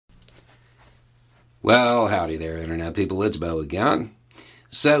Well, howdy there, Internet people. It's Bo again.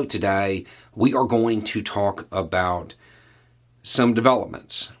 So today we are going to talk about some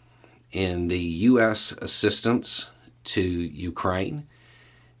developments in the U.S. assistance to Ukraine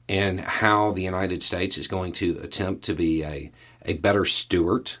and how the United States is going to attempt to be a better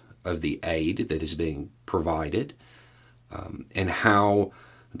steward of the aid that is being provided, and how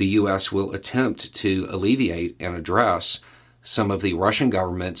the U.S. will attempt to alleviate and address some of the Russian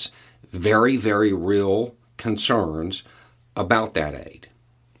government's very, very real concerns about that aid.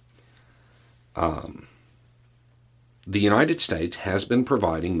 The United States has been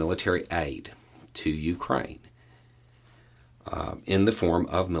providing military aid to Ukraine in the form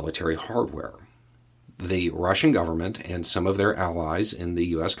of military hardware. The Russian government and some of their allies in the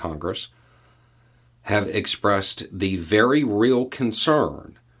U.S. Congress have expressed the very real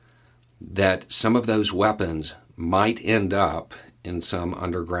concern that some of those weapons might end up in some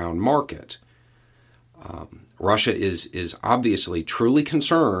underground market. Russia is obviously truly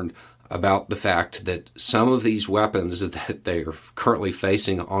concerned about the fact that some of these weapons that they are currently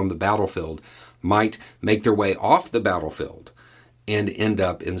facing on the battlefield might make their way off the battlefield and end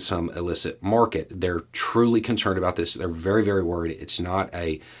up in some illicit market. They're truly concerned about this. They're very, very worried. It's not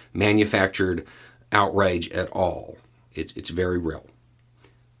a manufactured outrage at all. It's very real.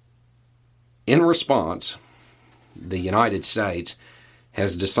 In response, the United States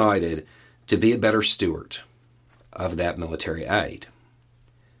has decided to be a better steward of that military aid.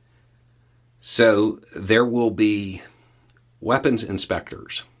 So there will be weapons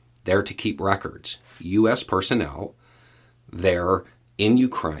inspectors there to keep records, U.S. personnel there in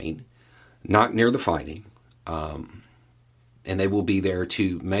Ukraine, not near the fighting, and they will be there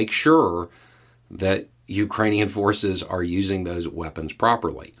to make sure that Ukrainian forces are using those weapons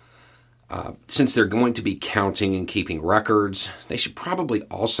properly. Since they're going to be counting and keeping records, they should probably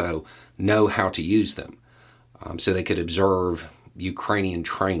also know how to use them, so they could observe Ukrainian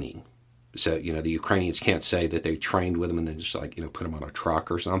training. So, the Ukrainians can't say that they trained with them and then just put them on a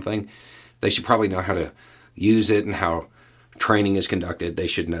truck or something. They should probably know how to use it and how training is conducted. They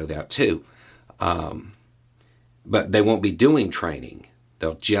should know that too. But they won't be doing training.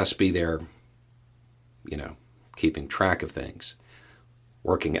 They'll just be there, keeping track of things,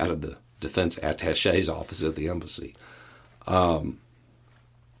 working out of the defense attaché's office at the embassy.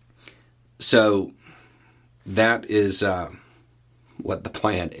 So that is what the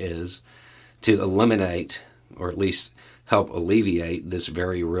plan is, to eliminate, or at least help alleviate, this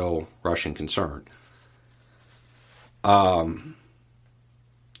very real Russian concern. A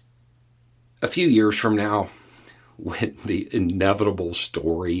few years from now, when the inevitable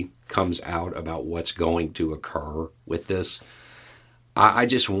story comes out about what's going to occur with this, I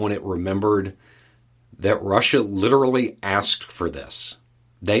just want it remembered that Russia literally asked for this.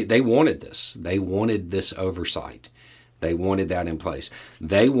 They wanted this. They wanted this oversight. They wanted that in place.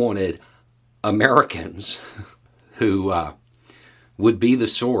 They wanted Americans who would be the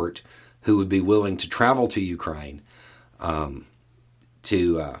sort who would be willing to travel to Ukraine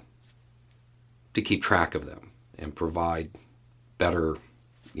to keep track of them and provide better,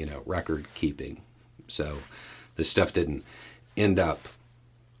 record keeping, so this stuff didn't end up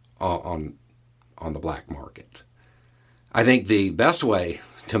on the black market. I think the best way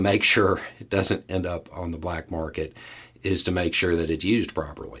to make sure it doesn't end up on the black market is to make sure that it's used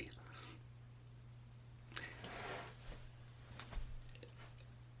properly.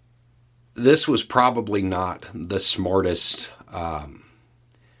 This was probably not the smartest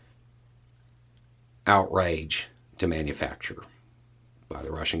outrage to manufacture by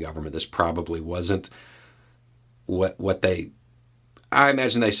the Russian government. This probably wasn't what they... I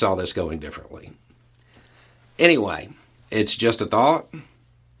imagine they saw this going differently. Anyway, it's just a thought.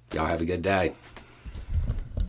 Y'all have a good day.